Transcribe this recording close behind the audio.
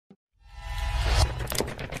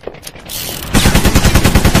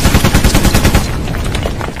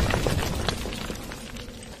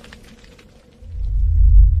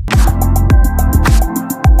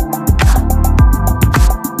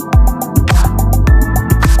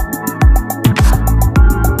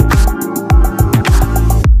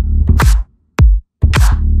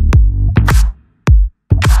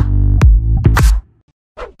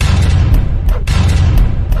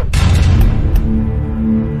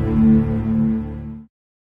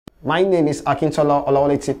My name is Akintola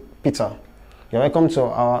Olawale Peter. You're welcome to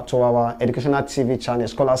our educational TV channel,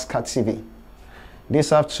 Scholars Cat TV.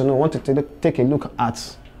 This afternoon, I want to take a look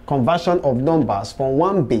at conversion of numbers from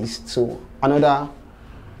one base to another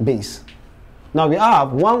base. Now we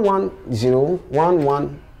have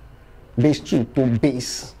 11011 base 2 to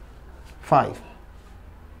base 5.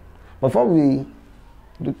 Before we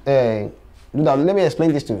do that, let me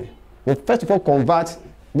explain this to you. We first of all convert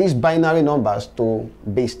these binary numbers to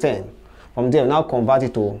base 10. From there, we now convert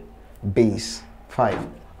it to base 5.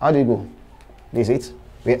 How do you go? This is it.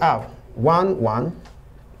 We have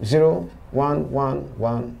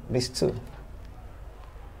 11011 base 2.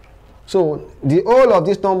 So the whole of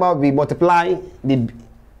this number we multiply the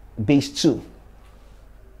base 2.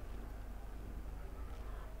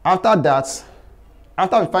 After that,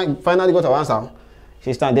 after we finally got our answer,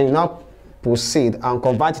 then we now proceed and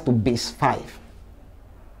convert it to base 5.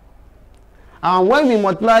 And when we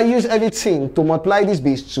multiply, use everything to multiply this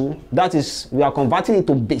base 2, that is, we are converting it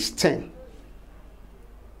to base 10.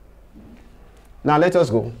 Now let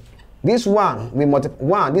us go. This one we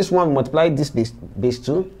multiply this base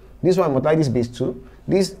 2. This one we multiply this base 2.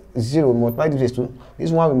 This 0 we multiply this base 2.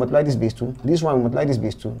 This one we multiply this base 2. This one we multiply this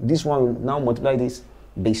base 2. This one we now multiply this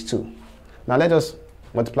base 2. Now let us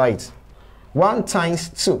multiply it. 1 times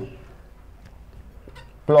 2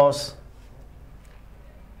 plus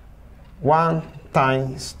 1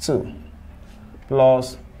 times 2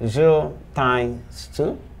 plus 0 times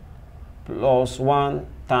 2 plus 1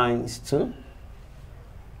 times 2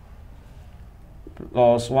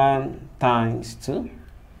 plus 1 times 2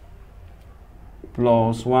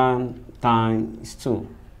 plus 1 times 2.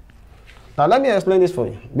 Now let me explain this for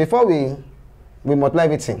you. Before we multiply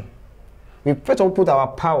everything, we first put our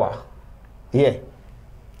power here.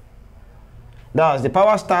 That's the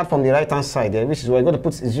power start from the right hand side there, which is where you're going to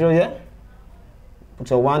put 0 here. Put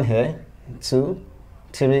your 1 here, 2,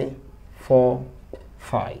 3, 4,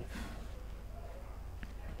 5.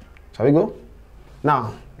 Shall we go?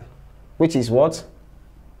 Now, which is what?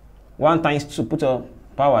 1 times 2, put your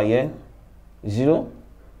power here. 0,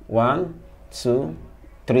 1, 2,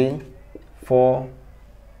 3, 4,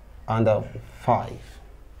 and 5.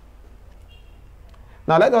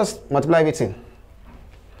 Now let us multiply everything.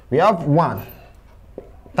 We have 1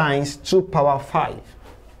 times 2 power 5.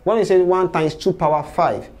 When we say 1 times 2 power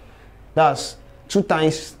 5, that's 2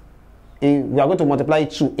 times, we are going to multiply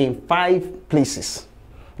 2 in 5 places.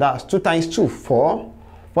 That's 2 times 2, 4,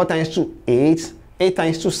 4 times 2, 8, 8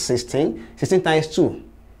 times 2, 16, 16 times 2,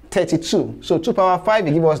 32. So 2 power 5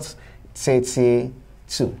 will give us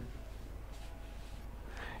 32.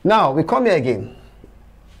 Now we come here again.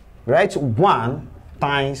 Write 1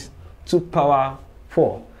 times 2 power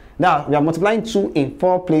 4. Now we are multiplying 2 in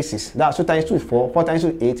 4 places. That's 2 times 2, 4, 4 times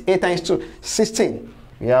 2, 8, 8 times 2, 16.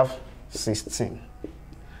 We have 16.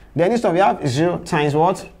 Then this one we have 0 times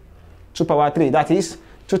what? 2 power 3. That is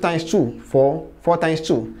 2 times 2, 4, 4 times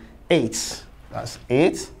 2, 8. That's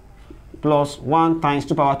 8. Plus 1 times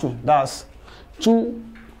 2 power 2. That's 2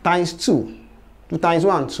 times 2. 2 times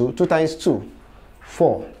 1, 2. 2 times 2,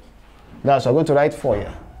 4. That's, we're going to write 4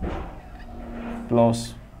 here.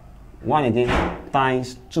 Plus 1 again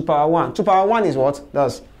times 2 power 1. 2 power 1 is what?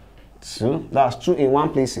 That's 2. That's 2 in 1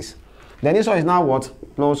 places. Then this one is now what?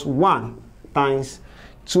 Plus 1 times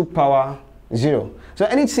 2 power 0. So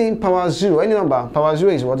anything power 0, any number power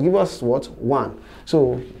 0 is what? Give us what? 1.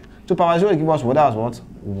 So 2 power 0 give us what? That's what?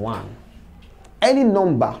 1. Any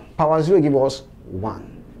number power 0 give us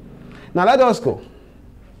 1. Now let us go.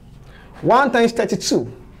 1 times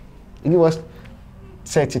 32 give us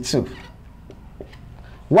 32.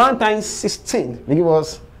 1 times 16 will give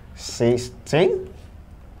us 16.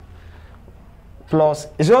 Plus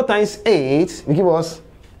 0 times 8 will give us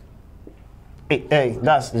 8.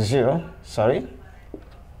 That's 0. Sorry.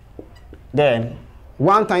 Then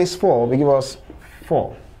 1 times 4 will give us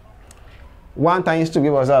 4. 1 times 2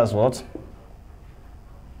 give us as what?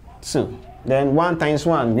 2. Then 1 times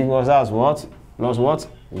 1 give us as what? Plus what?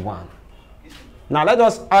 1. Now let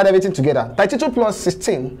us add everything together. 32 plus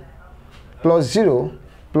 16 plus 0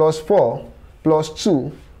 plus 4 plus 2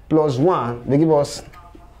 plus 1 will give us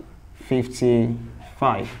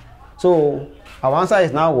 55. So our answer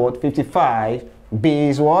is now what? 55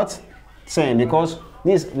 base what? 10, because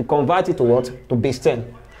this we convert it to what? To base 10.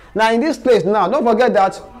 Now in this place now, don't forget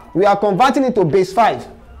that we are converting it to base 5.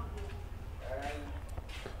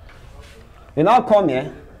 You now come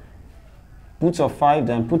here, put your 5,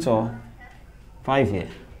 then put your 5 here.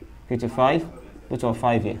 55, put your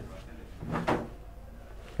 5 here.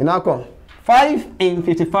 You now come. 5 in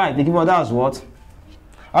 55, they give us that as what?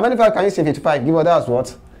 How many 5 can you say 55? Give us that as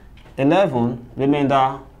what? 11,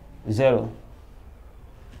 remainder 0.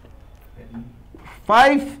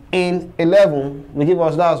 5 in 11 will give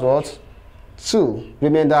us, that's what? 2.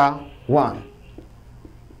 Remainder 1.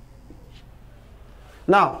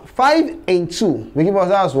 Now, 5 in 2 will give us,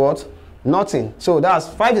 that's what? Nothing. So that's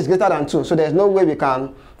 5 is greater than 2. So there's no way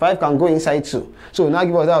 5 can go inside 2. So now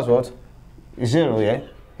give us, that's what? 0, yeah?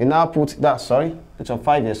 You now put that, sorry, it's on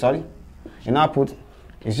 5 here, sorry. You now put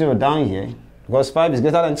 0 down here because 5 is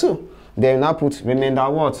greater than 2. Then you now put remainder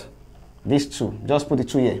what? This 2. Just put the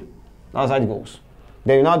 2 here. That's how it goes.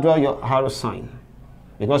 Then you now draw your arrow sign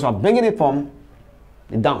because we're bringing it from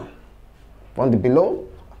the down, from the below.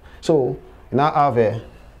 So you now have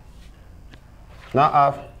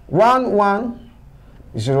 1 1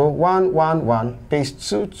 0 1 1 1 base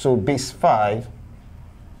 2 to base 5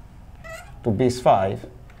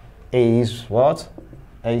 is what?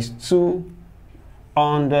 Is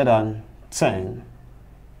 210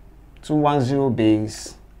 210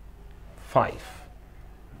 base 5.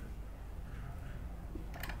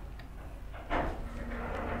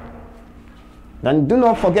 Then do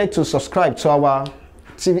not forget to subscribe to our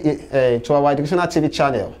TV, to our educational TV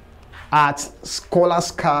channel at Scholars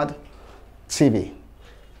Card TV.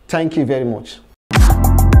 Thank you very much.